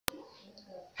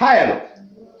Hi, hello.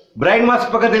 Brainmask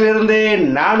பக்கத்தில் இருந்து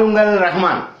நான் உங்கள்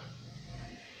ரஹ்மான்.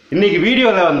 இன்னைக்கு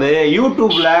வீடியோல வந்து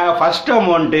YouTubeல ஃபர்ஸ்ட்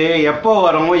அமௌண்ட் எப்போ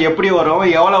வரும், எப்படி வரும்,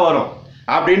 எவ்வளவு வரும்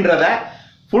அப்படின்றத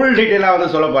ஃபுல் டீடைலா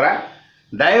வந்து சொல்ல போறேன்.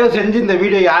 தயவு செஞ்சு இந்த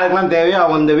வீடியோ யாருக்கெல்லாம் தேவையோ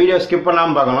அவங்க இந்த வீடியோ ஸ்கிப்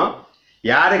பண்ணாம பார்க்கணும்.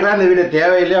 யாருக்கெல்லாம் இந்த வீடியோ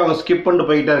தேவையில்லையோ அவங்க ஸ்கிப்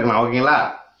பண்ணிட்டு போயிட்டே இருக்கலாம். ஓகேங்களா?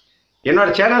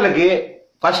 என்னோட சேனலுக்கு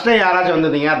ஃபர்ஸ்ட் டைம் யாராச்சும்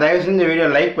வந்திருந்தீங்க தயவு செஞ்சு இந்த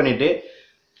வீடியோ லைக் பண்ணிட்டு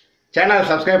சேனலை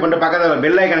சப்ஸ்கிரைப் பண்ணிட்டு பக்கத்தில்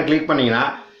பெல் ஐக்கானை கிளிக் பண்ணீங்கன்னா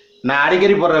நான்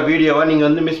அடிக்கடி போடுற வீடியோவை நீங்கள்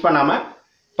வந்து மிஸ் பண்ணாமல்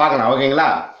பார்க்கலாம். ஓகேங்களா?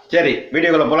 சரி,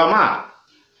 வீடியோக்குள்ளே போகலாமா?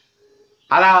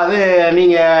 அதாவது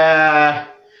நீங்கள்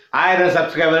 1000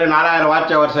 சப்ஸ்கிரைபர் 4000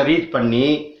 வாட்ச் ஹவர்ஸை ரீச் பண்ணி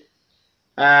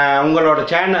உங்களோட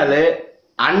சேனலு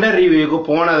அண்டர் ரிவ்யூக்கு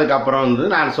போனதுக்கப்புறம் வந்து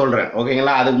நான் சொல்கிறேன்.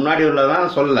 ஓகேங்களா? அதுக்கு முன்னாடி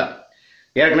உள்ளதான் சொல்லலை.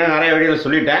 ஏற்கனவே நிறைய வீடியோவில்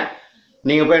சொல்லிட்டேன்.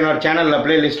 நீங்கள் போய் என்னோட சேனலில்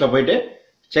பிளேலிஸ்ட்டில் போயிட்டு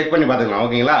செக் பண்ணி பார்த்துக்கலாம்.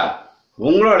 ஓகேங்களா?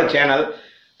 உங்களோட சேனல்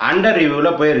அண்டர்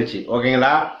ரிவ்யூவில் போயிருச்சு.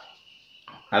 ஓகேங்களா?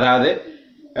 அதாவது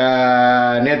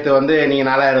நேற்று வந்து நீங்கள்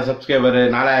 4000 subscriber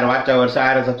 4000 watch hours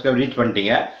 1000 subscriber reach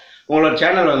பண்ணிட்டீங்க. உங்களோட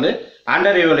சேனல் வந்து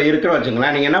அண்டர் ரிவ்யூவில் இருக்குன்னு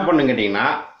வச்சுங்களேன். நீங்கள் என்ன பண்ணுங்க கேட்டிங்கன்னா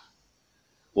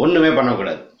ஒன்றுமே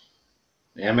பண்ணக்கூடாது.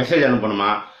 மெசேஜ் அனுப்பணுமா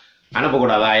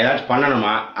அனுப்பக்கூடாதா ஏதாச்சும்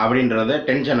பண்ணணுமா அப்படின்றது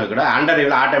டென்ஷன் கூட அண்டர்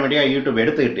ரிவ்யூவில் ஆட்டோமேட்டிக்காக யூடியூப்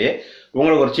எடுத்துக்கிட்டு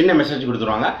உங்களுக்கு ஒரு சின்ன மெசேஜ்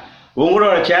கொடுத்துருவாங்க.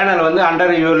 உங்களோட சேனல் வந்து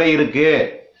அண்டர் ரிவ்யூவில் இருக்குது,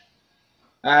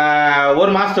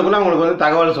 ஒரு மாதத்துக்குள்ளே உங்களுக்கு வந்து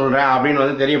தகவல் சொல்கிறேன் அப்படின்னு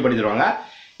வந்து தெரியப்படுத்திடுவாங்க.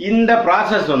 இந்த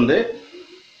ப்ராசஸ் வந்து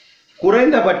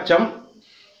குறைந்தபட்சம்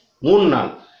 3 நாள்,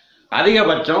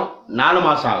 அதிகபட்சம் 4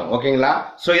 மாதம் ஆகும். ஓகேங்களா?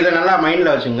 ஸோ இதை நல்லா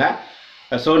மைண்டில் வச்சுங்க.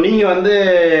 ஸோ நீங்கள் வந்து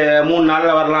 3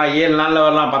 நாளில் வரலாம், 7 நாளில்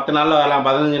வரலாம், 10 நாளில் வரலாம்,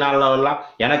 15 நாளில் வரலாம்.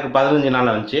 எனக்கு 15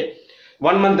 நாளில் வந்துச்சு.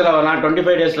 1 மந்தில் வரலாம்,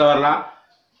 25 டேஸில் வரலாம்.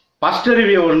 ஃபர்ஸ்ட்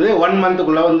ரிவ்யூ வந்து 1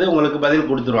 மந்த்துக்குள்ளே வந்து உங்களுக்கு பதில்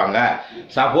கொடுத்துருவாங்க.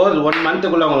 சப்போஸ் 1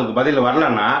 மந்த்துக்குள்ளே உங்களுக்கு பதில்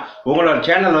வரலன்னா உங்களோட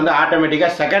சேனல் வந்து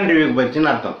ஆட்டோமேட்டிக்காக செகண்ட் ரிவ்யூக்கு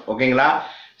போயிடுச்சுன்னு அர்த்தம். ஓகேங்களா?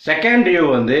 செகண்ட் ரிவ்யூ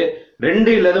வந்து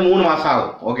 2 இல்லது 3 மாதம்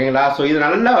ஆகும். ஓகேங்களா? ஸோ இது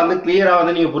நல்லா வந்து கிளியராக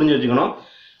வந்து நீங்கள் புரிஞ்சு வச்சுக்கணும்.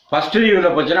 ஃபர்ஸ்ட்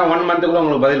ரிவ்யூவில் போச்சுன்னா 1 மந்த்துக்குள்ளே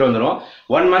உங்களுக்கு பதில் வந்துடும்.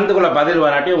 1 மந்த்துக்குள்ளே பதில்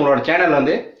வராட்டி உங்களோட சேனல்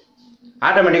வந்து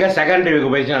ஆட்டோமேட்டிக்காக செகண்ட்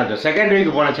ரிவ்யூக்கு போயிடுச்சுன்னு அர்த்தம். செகண்ட்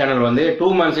ரிவ்யூக்கு போன சேனல் வந்து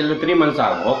 2 மந்த்ஸ் இல்லை 3 மந்த்ஸ்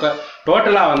ஆகும். ஓகே,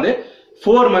 டோட்டலாக வந்து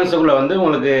 4 மந்த்ஸுக்குள்ளே வந்து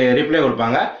உங்களுக்கு ரிப்ளை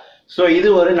கொடுப்பாங்க. ஸோ இது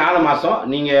ஒரு 4 மாதம்.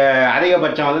 நீங்கள்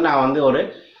அதிகபட்சம் வந்து நான் வந்து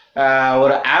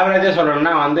ஒரு ஆவரேஜாக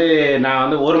சொல்லணும்னா வந்து நான்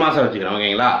வந்து 1 மாதம் வச்சுக்கிறேன்.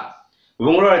 ஓகேங்களா?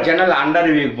 உங்களோட சேனல் அண்டர்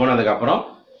ரிவ்யூக்கு போனதுக்கப்புறம்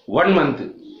 1 மந்த்து,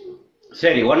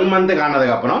 சரி 1 மந்த்துக்கு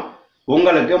ஆனதுக்கப்புறம்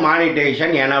உங்களுக்கு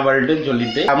மானிட்டேஷன் எனவல்டுன்னு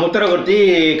சொல்லிட்டு முத்திரை குத்தி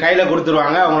கையில்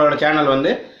கொடுத்துருவாங்க. உங்களோட சேனல்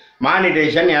வந்து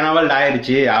மானிட்டேஷன் எனவல்டு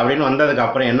ஆயிடுச்சு அப்படின்னு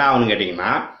வந்ததுக்கப்புறம் என்ன ஆகுன்னு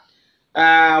கேட்டிங்கன்னா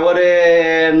ஒரு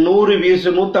 100 வியூஸ்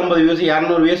 150 வியூஸ்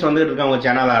 200 வியூஸ் வந்துட்டு இருக்க உங்கள்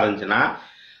சேனலாக இருந்துச்சுன்னா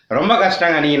ரொம்ப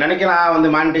கஷ்டங்க. நீங்கள் நினைக்கலாம் வந்து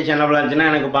மானிட்டேஷன் எனவல்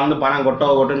இருந்துச்சுன்னா எனக்கு வந்து பணம்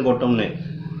கொட்டும்னு.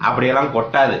 அப்படியெல்லாம்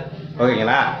கொட்டாது.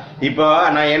 ஓகேங்களா? இப்போ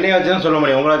நான் என்னைய வச்சு தான் சொல்ல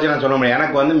முடியும், உங்களை வச்சு நான் சொல்ல முடியும்.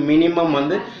 எனக்கு வந்து மினிமம்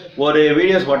வந்து ஒரு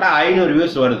வீடியோஸ் போட்டால் 500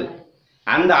 வியூஸ் வருது.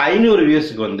 அந்த 500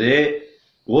 வியூஸுக்கு வந்து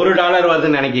 $1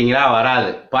 வருதுன்னு நினைக்கிங்களா?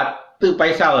 வராது, 10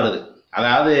 பைசா வருது.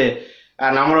 அதாவது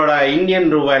நம்மளோட இந்தியன்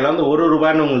ரூபாயில் வந்து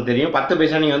 $1 உங்களுக்கு தெரியும், 10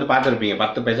 பைசா நீங்கள் வந்து பார்த்துருப்பீங்க.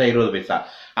 10 பைசா 20 பைசா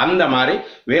அந்த மாதிரி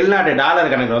வெளிநாட்டு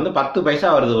டாலர் கணக்கில் வந்து 10 பைசா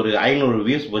வருது ஒரு 500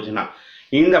 வியூஸ் போச்சுன்னா.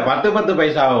 இந்த 10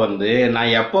 பைசாவை வந்து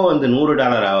நான் எப்போ வந்து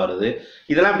 $100 வருது,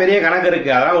 இதெல்லாம் பெரிய கணக்கு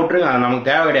இருக்குது. அதெல்லாம் விட்டுருங்க, அது நமக்கு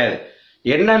தேவை கிடையாது.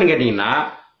 என்னன்னு கேட்டிங்கன்னா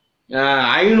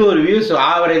 500 வியூஸ்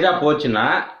ஆவரேஜாக போச்சுன்னா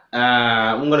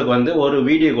உங்களுக்கு வந்து ஒரு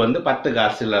வீடியோக்கு வந்து 10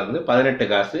 காசுலேருந்து 18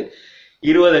 காசு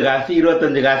 20 காசு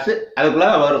 25 காசு அதுக்குள்ளே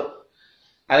வரும்.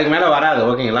 அதுக்கு மேலே வராது.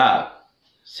 ஓகேங்களா?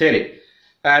 சரி,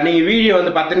 நீங்கள் வீடியோ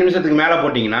வந்து 10 நிமிஷத்துக்கு மேலே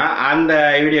போட்டிங்கன்னா அந்த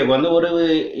வீடியோக்கு வந்து ஒரு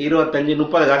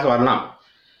 25-30 காசு வரலாம்.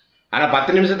 ஆனால்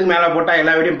 10 நிமிஷத்துக்கு மேலே போட்டால்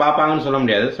எல்லா வீடியும் பார்ப்பாங்கன்னு சொல்ல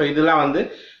முடியாது. ஸோ இதெல்லாம் வந்து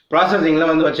ப்ராசஸிங்கில்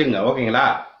வந்து வச்சுக்கோங்க. ஓகேங்களா?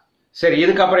 சரி,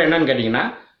 இதுக்கப்புறம் என்னன்னு கேட்டிங்கன்னா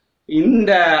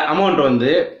இந்த அமௌண்ட்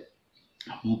வந்து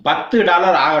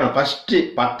 $10 ஆகணும். ஃபஸ்ட்டு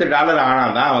 $10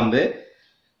 ஆனால் தான் வந்து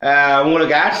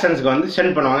உங்களுக்கு ஆட்சன்ஸுக்கு வந்து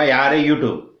சென்ட் பண்ணுவாங்க. யார்?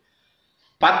 யூடியூப்.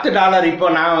 $10 இப்போ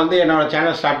நான் வந்து என்னோட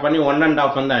சேனல் ஸ்டார்ட் பண்ணி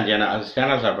 1.5 வந்து ஆச்சு.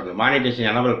 சேனல் ஸ்டார்ட் பண்ணி மானிட்டேஷன்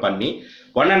எனபிள் பண்ணி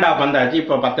 1.5 வந்தாச்சு.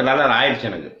 இப்போ $10 ஆயிடுச்சு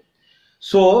எனக்கு.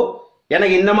 ஸோ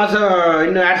எனக்கு இந்த மாதம்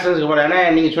இன்னும் ஆட்சன்ஸுக்கு போகல. ஏன்னா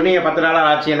நீங்கள் சொன்னீங்க $10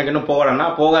 ஆச்சு எனக்கு இன்னும் போகலைன்னா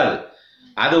போகாது.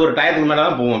 அது ஒரு டயத்துக்கு மேலே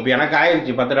தான் போகும். இப்போ எனக்கு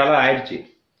ஆயிடுச்சு, $10 ஆயிடுச்சு.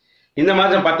 இந்த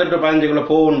மாதம் 10 to 15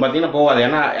 போகும்னு பார்த்தீங்கன்னா போகாது.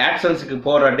 ஏன்னா ஆட்சன்ஸுக்கு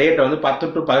போகிற டேட் வந்து 10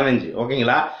 to 15.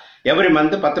 ஓகேங்களா? Every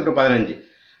month 10 to 15.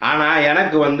 ஆனால்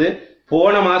எனக்கு வந்து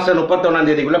போன மாதம்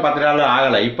 31 $10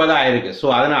 ஆகலை, இப்போ தான் ஆயிருக்கு. ஸோ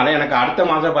அதனால எனக்கு அடுத்த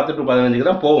மாதம் 10 to 15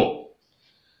 தான் போகும்.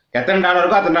 எத்தனை டாலர்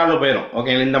இருக்கோ அத்தனை டாலர் போயிடும்.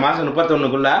 ஓகேங்களா? இந்த மாதம்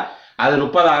 31 அது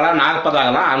 30 ஆகலாம் 40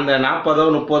 ஆகலாம். அந்த 40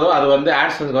 30 அது வந்து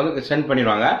ஆட்சன்ஸுக்கு வந்து சென்ட்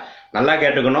பண்ணிடுவாங்க. நல்லா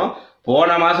கேட்டுக்கணும்.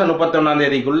 போன மாதம்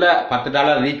 31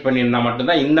 $10 ரீச் பண்ணியிருந்தா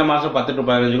மட்டும்தான் இந்த மாதம் 10 to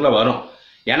 15 வரும்.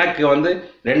 எனக்கு வந்து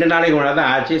 2 நாளைக்கு முன்னாடி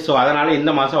தான் ஆச்சு. ஸோ அதனால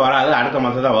இந்த மாதம் வராது, அடுத்த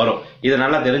மாதம் தான் வரும். இது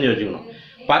நல்லா தெரிஞ்சு வச்சுக்கணும்.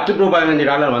 $10 to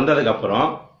 $15 வந்ததுக்கப்புறம்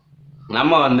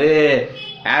நம்ம வந்து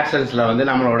ஆட்சன்ஸில் வந்து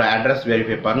நம்மளோட அட்ரஸ்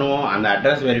வெரிஃபை பண்ணுவோம். அந்த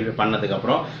அட்ரஸ் வெரிஃபை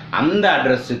பண்ணதுக்கப்புறம் அந்த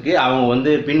அட்ரஸுக்கு அவங்க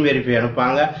வந்து பின் வெரிஃபை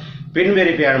அனுப்பாங்க. பின்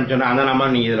வெரிஃபை அனுப்பிச்சோன்னா அந்த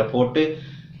நம்பர் நீங்கள் இதில் போட்டு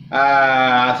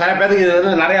சில பேருக்கு இது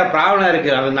வந்து நிறையா ப்ராப்ளம்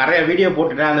இருக்குது. அது நிறைய வீடியோ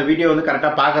போட்டுட்டேன், அந்த வீடியோ வந்து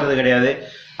கரெக்டாக பார்க்கறது கிடையாது.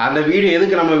 அந்த வீடியோ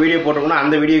எதுக்கு நம்ம வீடியோ போட்டிருக்கோம்னா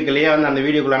அந்த வீடியோக்குள்ளேயே வந்து அந்த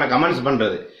வீடியோக்குள்ளான கமெண்ட்ஸ்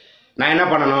பண்ணுறது. நான் என்ன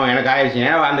பண்ணணும், எனக்கு ஆயிடுச்சு.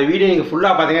 அந்த வீடியோ நீங்கள்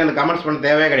ஃபுல்லாக பார்த்தீங்கன்னா அந்த கமெண்ட்ஸ் பண்ண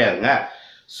தேவையே கிடையாதுங்க.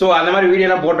 ஸோ அந்த மாதிரி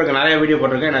வீடியோலாம் போட்டிருக்கேன், நிறைய வீடியோ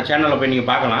போட்டிருக்கேன். நான் சேனலில் போய் நீங்கள்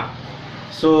பார்க்கலாம்.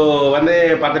 ஸோ வந்து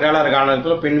 $10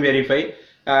 ஆனதுக்கு பின் வெரிஃபை,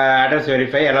 அட்ரஸ்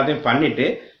வெரிஃபை எல்லாத்தையும் பண்ணிவிட்டு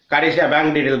கடைசியாக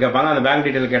பேங்க் டீட்டெயில் கேட்பாங்க. அந்த பேங்க்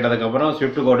டீட்டெயில் கேட்டதுக்கப்புறம்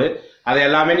ஸ்விஃப்ட் கோடு அது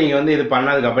எல்லாமே நீங்கள் வந்து இது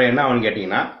பண்ணதுக்கப்புறம் என்ன ஆகுன்னு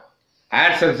கேட்டிங்கன்னா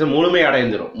ஆட்சன்ஸ் முழுமை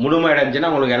அடைஞ்சிடும். முழுமை அடைஞ்சுன்னா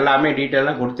உங்களுக்கு எல்லாமே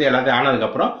டீட்டெயிலாம் கொடுத்து எல்லாத்தையும்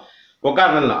ஆனதுக்கப்புறம்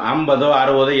உட்காந்துடலாம். 50,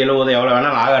 60, 70 எவ்வளோ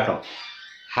வேணாலும் ஆகட்டும்.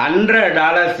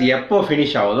 $100 எப்போ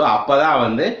ஃபினிஷ் ஆகுதோ அப்போ தான்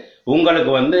வந்து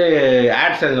உங்களுக்கு வந்து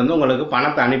ஆட்சன்ஸ் வந்து உங்களுக்கு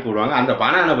பணத்தை அனுப்பி விடுவாங்க. அந்த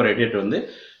பணம் அனுப்புகிற டேட் வந்து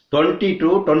 20 to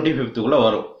 25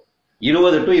 வரும்.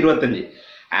 20 to 25.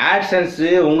 ஆட்சன்ஸு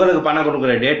உங்களுக்கு பணம்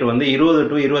கொடுக்குற டேட் வந்து 20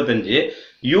 to 25.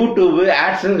 யூடியூபு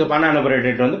ஆட்சன்ஸுக்கு பணம் அனுப்புகிற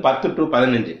டேட் வந்து 10 to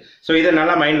 15. ஸோ இதை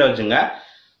நல்லா மைண்டில் வச்சுங்க.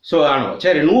 ஸோ ஆனும்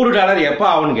சரி, $100 எப்போ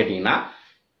ஆகும்னு கேட்டிங்கன்னா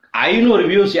 500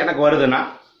 வியூஸ் எனக்கு வருதுன்னா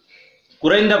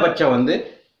குறைந்தபட்சம் வந்து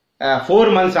 4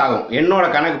 months ஆகும். என்னோட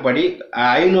கணக்குப்படி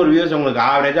 500 வியூஸ் உங்களுக்கு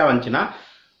ஆவரேஜாக வந்துச்சுன்னா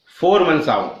 4 months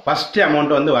ஆகும் ஃபஸ்ட்டு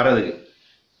அமௌண்ட் வந்து வர்றதுக்கு.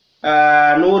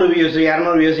 100 வியூஸ்,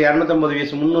 200 வியூஸ், 250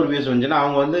 வியூஸ், 300 வியூஸ் வந்துச்சுன்னா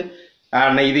அவங்க வந்து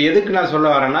இது எதுக்கு நான் சொல்ல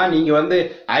வரேன்னா, நீங்கள் வந்து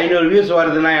 500 வியூஸ்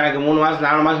வருதுன்னா எனக்கு 3 மாதம்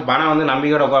 4 மாதம் பணம் வந்து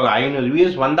நம்பிக்கையோட உட்காரும். 500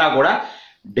 வியூஸ் வந்தால் கூட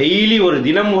டெய்லி ஒரு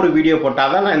தினம் ஒரு வீடியோ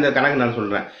போட்டால் தான் நான் இந்த கணக்கு நான்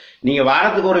சொல்கிறேன். நீங்கள்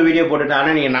வாரத்துக்கு ஒரு வீடியோ போட்டுட்டு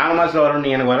ஆனால் நீங்கள் 4 மாதத்தில் வரணும்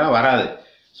நீங்கள் எனக்கு வராது.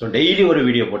 ஸோ டெய்லி ஒரு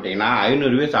வீடியோ போட்டிங்கன்னா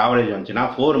 500 வியூஸ் ஆவரேஜ் வந்துச்சுன்னா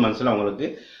 4 months உங்களுக்கு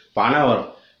பணம் வரும்.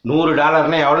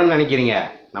 $100 எவ்வளோன்னு நினைக்கிறீங்க?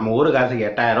 நம்ம ஊரு காசுக்கு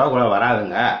 $8000 கூட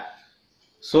வராதுங்க.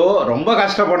 ஸோ ரொம்ப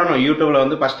கஷ்டப்படணும் யூடியூப்பில்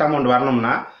வந்து ஃபஸ்ட் அமௌண்ட்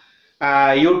வரணும்னா.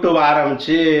 யூடியூப்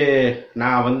ஆரம்பித்து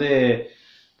நான் வந்து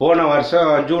போன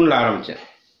வருஷம் ஜூனில் ஆரம்பித்தேன்.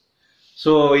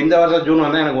 ஸோ இந்த வருஷம் ஜூன்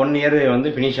வந்து எனக்கு 1 year வந்து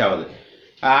ஃபினிஷ் ஆகுது.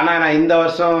 ஆனால் நான் இந்த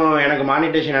வருஷம் எனக்கு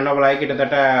மானிட்டேஷன் என்னபிள் ஆகி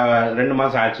கிட்டத்தட்ட 2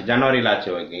 மாதம் ஆச்சு. ஜனவரியில் ஆச்சு,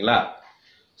 ஓகேங்களா.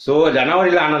 ஸோ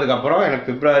ஜனவரியில் ஆனதுக்கப்புறம் எனக்கு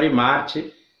பிப்ரவரி, மார்ச்,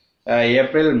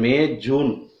 ஏப்ரல், மே,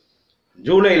 ஜூன்,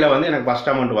 ஜூலையில் வந்து எனக்கு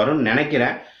ஃபஸ்ட் அமௌண்ட் வரும்னு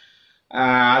நினைக்கிறேன்.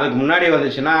 அதுக்கு முன்னாடி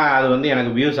வந்துச்சுன்னா அது வந்து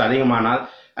எனக்கு வியூஸ் அதிகமானால்,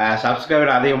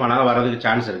 சப்ஸ்கிரைபர் அதிகமானாலும் வர்றதுக்கு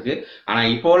சான்ஸ் இருக்குது. ஆனால்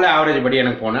இப்போ உள்ள ஆவரேஜ் படி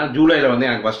எனக்கு போனால் ஜூலையில் வந்து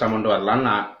எனக்கு ஃபஸ்ட் அமௌண்ட் வரலான்னு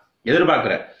நான்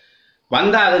எதிர்பார்க்குறேன்.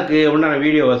 வந்தால் அதுக்கு உண்டான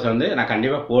வீடியோஸ் வந்து நான்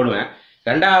கண்டிப்பாக போடுவேன்.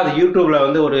 ரெண்டாவது, யூடியூப்பில்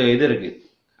வந்து ஒரு இது இருக்குது,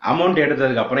 அமௌண்ட்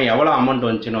எடுத்ததுக்கப்புறம் எவ்வளோ அமௌண்ட்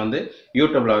வந்துச்சுன்னு வந்து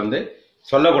யூடியூப்பில் வந்து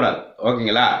சொல்லக்கூடாது,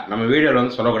 ஓகேங்களா. நம்ம வீடியோவில்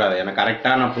வந்து சொல்லக்கூடாது. எனக்கு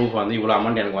கரெக்டான ப்ரூஃப் வந்து இவ்வளோ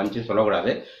அமௌண்ட் எனக்கு வந்துச்சு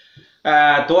சொல்லக்கூடாது.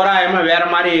 தோராயமாக வேறு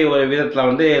மாதிரி ஒரு விதத்தில்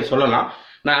வந்து சொல்லலாம்.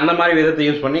 நான் அந்த மாதிரி விதத்தை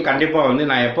யூஸ் பண்ணி கண்டிப்பாக வந்து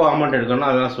நான் எப்போ அமௌண்ட் எடுக்கணும்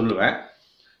அதெல்லாம் சொல்லுவேன்.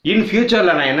 இன்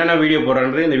ஃபியூச்சரில் நான் என்னென்ன வீடியோ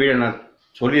போடுறேன்றது இந்த வீடியோ நான்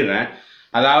சொல்லிடுறேன்.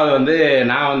 அதாவது வந்து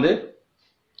நான் வந்து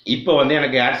இப்போ வந்து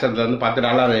எனக்கு ஆட்சன்ஸில் வந்து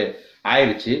 $10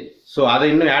 ஆயிடுச்சு. ஸோ அது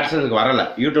இன்னும் ஆட்சன்ஸுக்கு வரலை.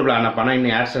 யூடியூப்பில் ஆன பணம்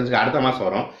இன்னும் ஆட்சன்ஸுக்கு அடுத்த மாதம்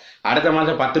வரும். அடுத்த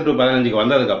மாதம் 10 to 15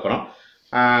 வந்ததுக்கப்புறம்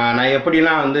நான்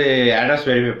எப்படிலாம் வந்து அட்ரஸ்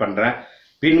வெரிஃபை பண்ணுறேன்,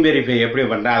 பின் வெரிஃபை எப்படி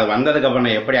பண்ணுறேன், அது வந்ததுக்கப்புறம்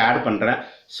நான் எப்படி ஆட் பண்ணுறேன்,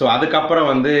 ஸோ அதுக்கப்புறம்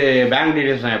வந்து பேங்க்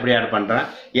டீட்டெயில்ஸ் நான் எப்படி ஆட் பண்ணுறேன்,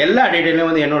 எல்லா டீட்டெயிலும்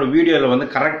வந்து என்னோட வீடியோவில் வந்து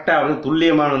கரெக்டாக வந்து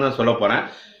துல்லியமாக தான் சொல்ல போகிறேன்.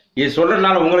 இது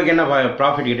சொல்கிறதுனால உங்களுக்கு என்ன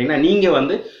ப்ராஃபிட் கேட்டிங்கன்னா, நீங்கள்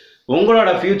வந்து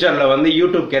உங்களோட ஃபியூச்சரில் வந்து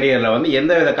யூடியூப் கெரியரில் வந்து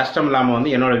எந்த வித கஷ்டம் இல்லாமல்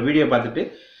வந்து என்னோட வீடியோ பார்த்துட்டு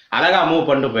அழகாக மூவ்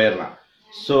பண்ணிட்டு போயிடலாம்.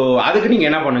 ஸோ அதுக்கு நீங்கள்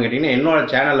என்ன பண்ணுங்க கேட்டிங்கன்னா, என்னோட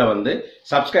சேனலில் வந்து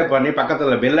சப்ஸ்கிரைப் பண்ணி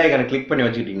பக்கத்தில் பெல் ஐக்கனை கிளிக் பண்ணி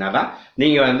வச்சுக்கிட்டிங்கன்னா தான்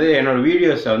நீங்கள் வந்து என்னோட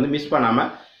வீடியோஸை வந்து மிஸ் பண்ணாமல்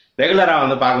ரெகுலராக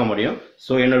வந்து பார்க்க முடியும்.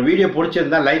 ஸோ என்னோட வீடியோ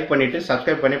பிடிச்சிருந்தா லைக் பண்ணிவிட்டு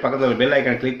சப்ஸ்கிரைப் பண்ணி பக்கத்தில் பெல்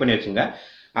ஐக்கனை கிளிக் பண்ணி வச்சுங்க.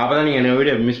 அப்போ தான் நீங்கள் என்னோட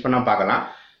வீடியோ மிஸ் பண்ணால் பார்க்கலாம்.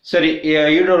 சரி,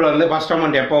 யூடியூப்பில் வந்து ஃபஸ்ட்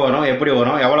அமௌண்ட் எப்போ வரும், எப்படி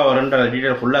வரும், எவ்வளோ வரும்ன்ற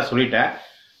டீட்டெயில் ஃபுல்லாக சொல்லிட்டேன்.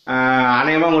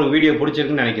 அநேகமாக உங்களுக்கு வீடியோ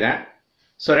பிடிச்சிருக்குன்னு நினைக்கிறேன்.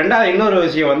 ஸோ ரெண்டாவது இன்னொரு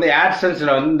விஷயம் வந்து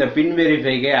ஆட்சன்ஸில் வந்து இந்த பின்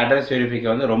வெரிஃபைக்கு அட்ரஸ் வெரிஃபைக்கு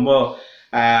வந்து ரொம்ப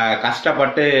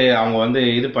கஷ்டப்பட்டு அவங்க வந்து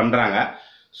இது பண்ணுறாங்க.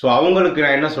 ஸோ அவங்களுக்கு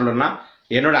நான் என்ன சொல்கிறேன்னா,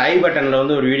 என்னோட ஐ பட்டனில்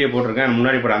வந்து ஒரு வீடியோ போட்டிருக்கேன்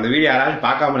முன்னாடி போடுறேன். அந்த வீடியோ யாராவது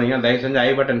பார்க்காம இருந்தீங்கன்னா தயவு செஞ்சு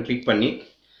ஐ பட்டன் கிளிக் பண்ணி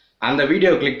அந்த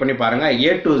வீடியோ கிளிக் பண்ணி பாருங்கள்.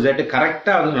 A to Z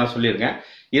கரெக்டாக வந்து நான் சொல்லியிருக்கேன்.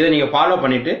 இதை நீங்கள் ஃபாலோ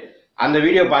பண்ணிவிட்டு அந்த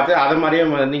வீடியோ பார்த்து அதை மாதிரியே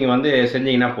நீங்கள் வந்து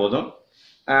செஞ்சீங்கன்னா போதும்.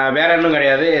 வேறு இன்னும்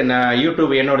கிடையாது. நான்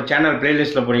யூடியூப் என்னோட சேனல்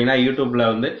பிளேலிஸ்ட்டில் போனீங்கன்னா யூடியூப்பில்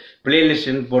வந்து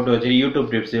பிளேலிஸ்ட்னு போட்டு வச்சு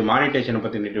யூடியூப் டிப்ஸ், மானிட்டேஷனை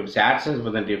பற்றின டிப்ஸ், ஆட்சன்ஸ்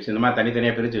பற்றின டிப்ஸ் இந்த மாதிரி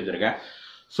தனித்தனியாக பிரித்து வச்சுருக்கேன்.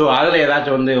 ஸோ அதில்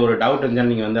ஏதாச்சும் வந்து ஒரு டவுட் இருந்தால்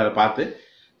நீங்கள் வந்து அதை பார்த்து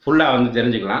ஃபுல்லாக வந்து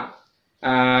தெரிஞ்சுக்கலாம்.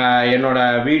 என்னோட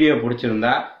வீடியோ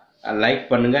பிடிச்சிருந்தா லைக்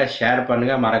பண்ணுங்கள், ஷேர்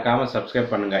பண்ணுங்கள், மறக்காமல்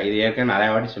சப்ஸ்கிரைப் பண்ணுங்கள். இது ஏற்கனவே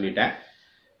நிறையா வாட்டி சொல்லிட்டேன்.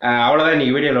 அவ்வளோதான்,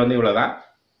 இன்றைக்கி வீடியோவில் வந்து இவ்வளோ தான்.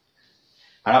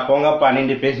 ஆனால் போங்கப்பா,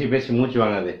 நின்று பேசி பேசி மூச்சு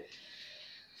வாங்குது.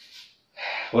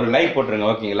 ஒரு லைக் போட்டுருங்க,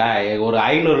 ஓகேங்களா. ஒரு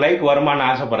 500 லைக் வருமானு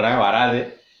ஆசைப்பட்றேன், வராது.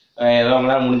 ஏதோ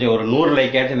உங்களால் முடிஞ்ச ஒரு 100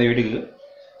 லைக்காச்சும் இந்த வீடியோக்கு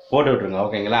போட்டு விட்ருங்க.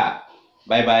 ஓகேங்களா?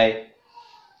 Bye bye.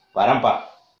 வரேன்ப்பா.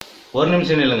 ஒரு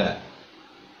நிமிஷம் இல்லைங்க.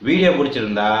 வீடியோ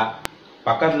பிடிச்சிருந்தா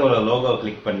பக்கத்தில் உள்ள லோகோவை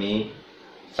கிளிக் பண்ணி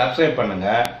சப்ஸ்கிரைப் பண்ணுங்க.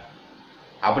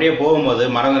 அப்படியே போகும்போது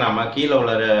மறந்துடாம கீழே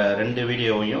உள்ள 2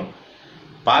 வீடியோவையும்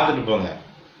பார்த்துட்டு போங்க.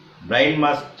 பிரைன்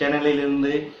மாஸ்க் சேனலில்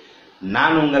இருந்து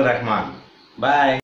நான் உங்கள் ரஹ்மான். பாய்.